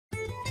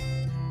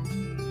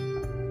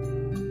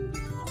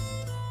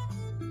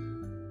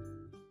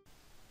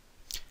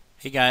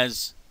Hey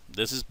guys,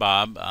 this is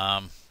Bob.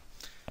 I'm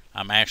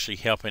actually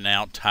helping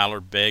out Tyler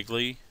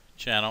Begley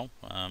channel.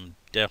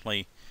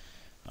 Definitely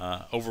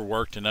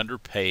overworked and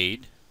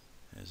underpaid,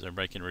 as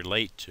everybody can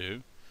relate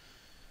to.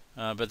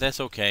 But that's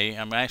okay.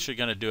 I'm actually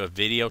going to do a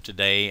video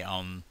today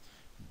on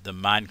the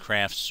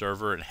Minecraft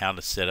server and how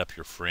to set up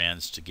your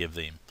friends to give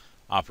them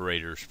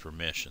operators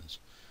permissions.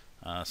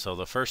 So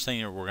the first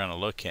thing that we're going to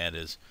look at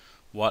is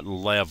what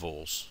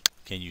levels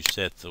can you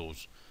set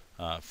those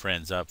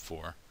friends up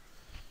for.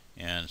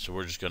 And so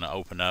we're just going to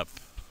open up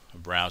a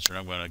browser and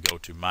I'm going to go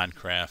to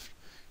Minecraft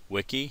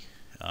Wiki,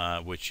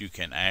 which you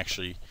can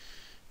actually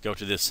go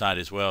to this site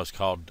as well. It's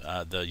called,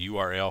 the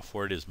URL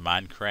for it is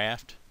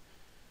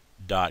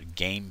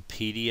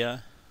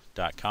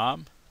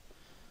minecraft.gamepedia.com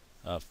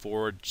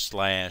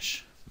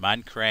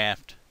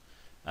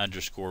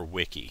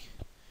 /Minecraft_wiki.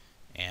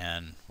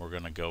 And we're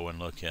going to go and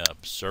look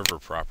up server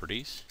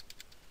properties,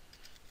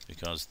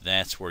 because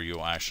that's where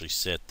you'll actually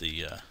set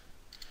the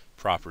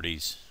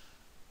properties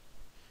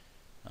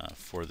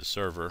for the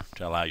server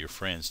to allow your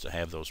friends to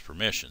have those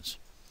permissions.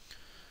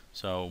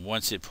 So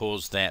once it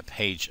pulls that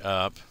page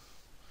up,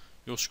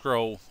 you'll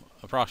scroll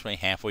approximately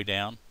halfway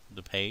down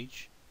the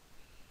page,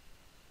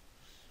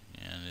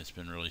 and it's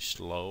been really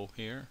slow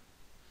here,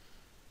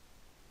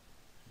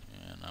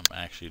 and I'm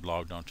actually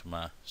logged onto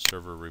my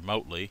server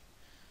remotely,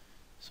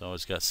 so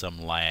it's got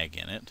some lag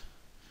in it,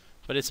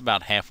 but it's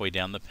about halfway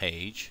down the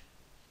page.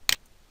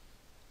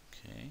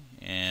 Okay,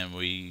 and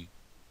we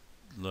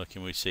look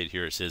and we see it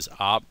here. It says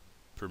op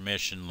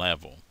permission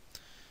level.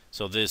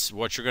 So this,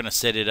 what you're going to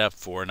set it up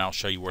for, and I'll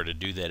show you where to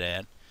do that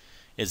at,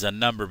 is a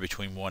number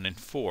between 1 and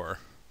 4.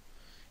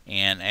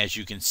 And as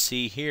you can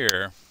see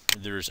here,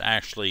 there's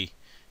actually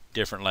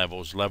different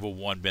levels. Level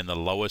 1 being the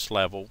lowest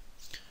level,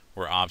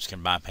 where ops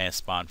can bypass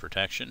spawn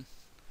protection.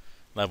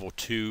 Level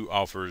 2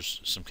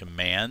 offers some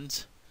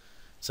commands,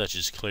 such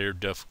as clear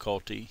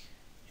difficulty,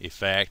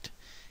 effect,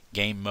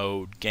 game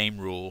mode, game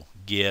rule,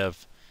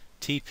 give,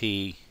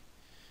 TP,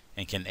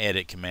 and can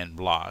edit command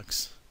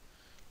blocks.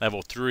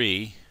 Level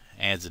 3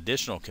 adds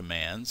additional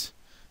commands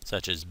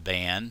such as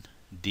ban,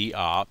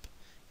 deop,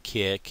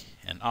 kick,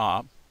 and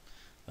op.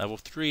 Level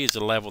 3 is a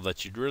level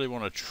that you'd really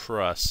want to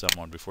trust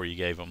someone before you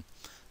gave them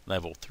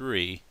level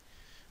 3.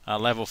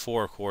 Level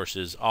 4, of course,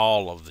 is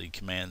all of the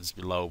commands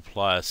below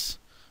plus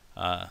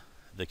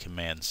the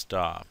command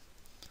stop.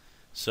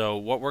 So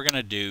what we're going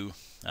to do,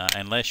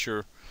 unless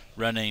you're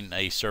running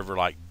a server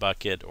like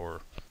Bukkit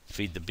or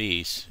Feed the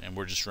Beast, and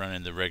we're just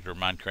running the regular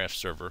Minecraft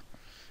server,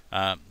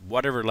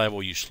 whatever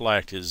level you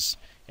select is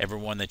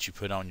everyone that you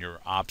put on your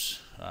ops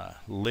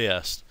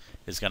list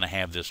is going to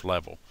have this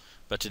level.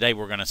 But today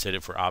we're going to set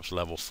it for ops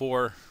level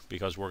 4,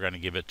 because we're going to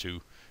give it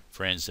to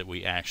friends that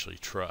we actually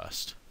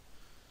trust.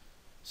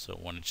 So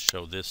I wanted to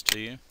show this to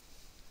you.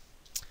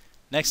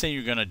 Next thing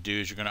you're going to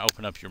do is you're going to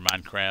open up your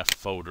Minecraft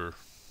folder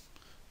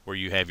where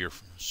you have your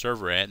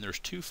server at, and there's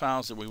two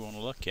files that we want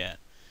to look at.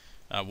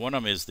 One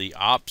of them is the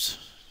ops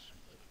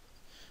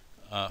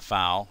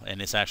file,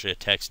 and it's actually a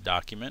text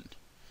document,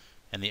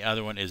 and the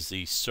other one is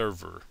the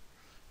server,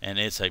 and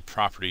it's a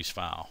properties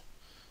file.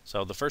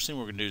 So the first thing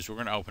we're going to do is we're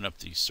going to open up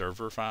the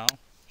server file.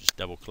 Just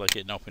double click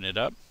it and open it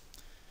up,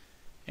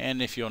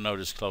 and if you'll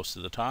notice close to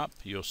the top,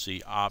 you'll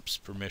see ops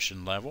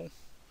permission level,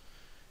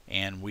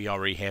 and we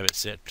already have it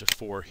set to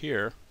 4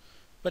 here,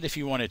 but if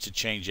you wanted to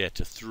change that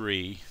to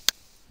 3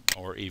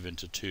 or even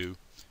to 2,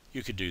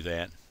 you could do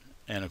that.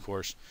 And of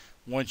course,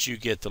 once you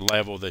get the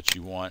level that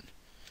you want,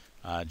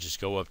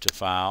 just go up to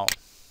File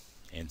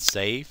and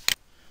Save,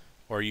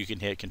 or you can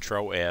hit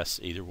Control S,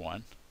 either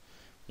one.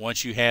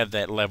 Once you have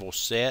that level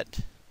set,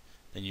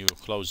 then you will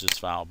close this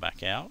file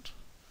back out.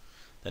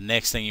 The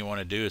next thing you want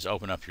to do is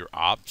open up your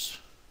ops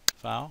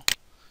file.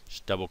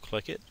 Just double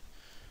click it.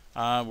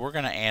 We're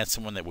going to add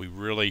someone that we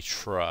really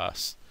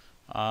trust.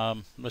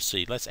 Let's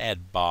see, let's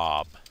add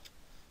Bob.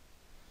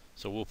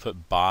 So we'll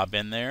put Bob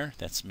in there.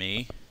 That's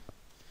me.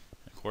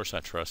 Of course, I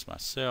trust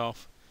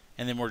myself.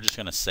 And then we're just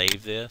going to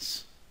save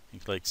this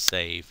and click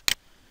Save.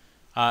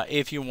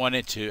 If you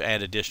wanted to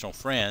add additional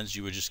friends,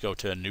 you would just go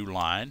to a new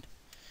line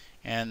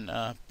and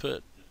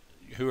put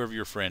whoever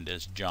your friend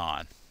is,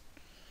 John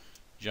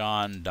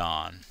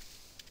Don,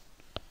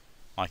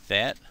 like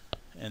that.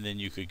 And then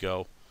you could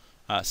go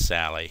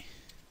Sally.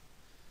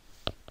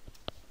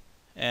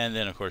 And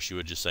then of course you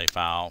would just say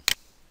File,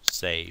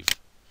 Save.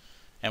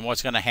 And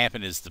what's going to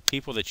happen is the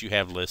people that you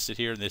have listed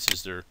here, this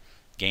is their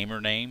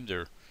gamer name,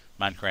 their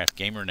Minecraft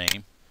gamer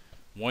name.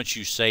 Once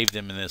you save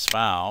them in this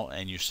file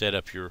and you set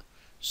up your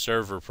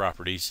server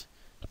properties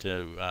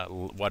to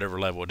whatever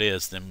level it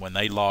is, then when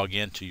they log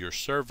into your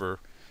server,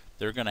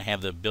 they're going to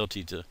have the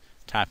ability to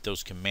type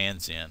those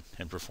commands in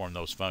and perform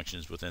those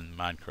functions within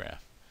Minecraft.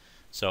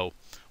 So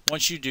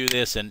once you do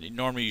this, and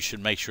normally you should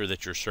make sure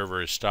that your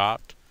server is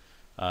stopped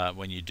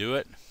when you do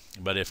it,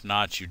 but if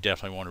not, you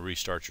definitely want to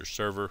restart your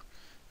server,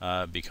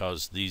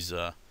 because these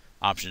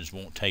options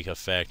won't take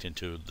effect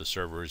until the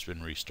server has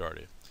been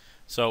restarted.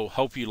 So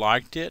hope you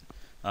liked it.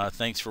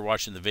 Thanks for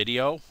watching the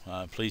video.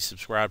 Please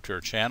subscribe to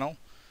our channel.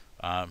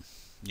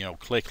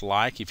 Click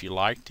like if you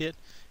liked it,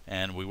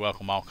 and we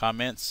welcome all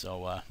comments.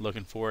 So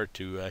looking forward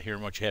to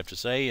hearing what you have to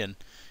say, and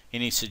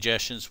any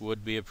suggestions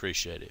would be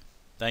appreciated.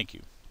 Thank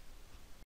you.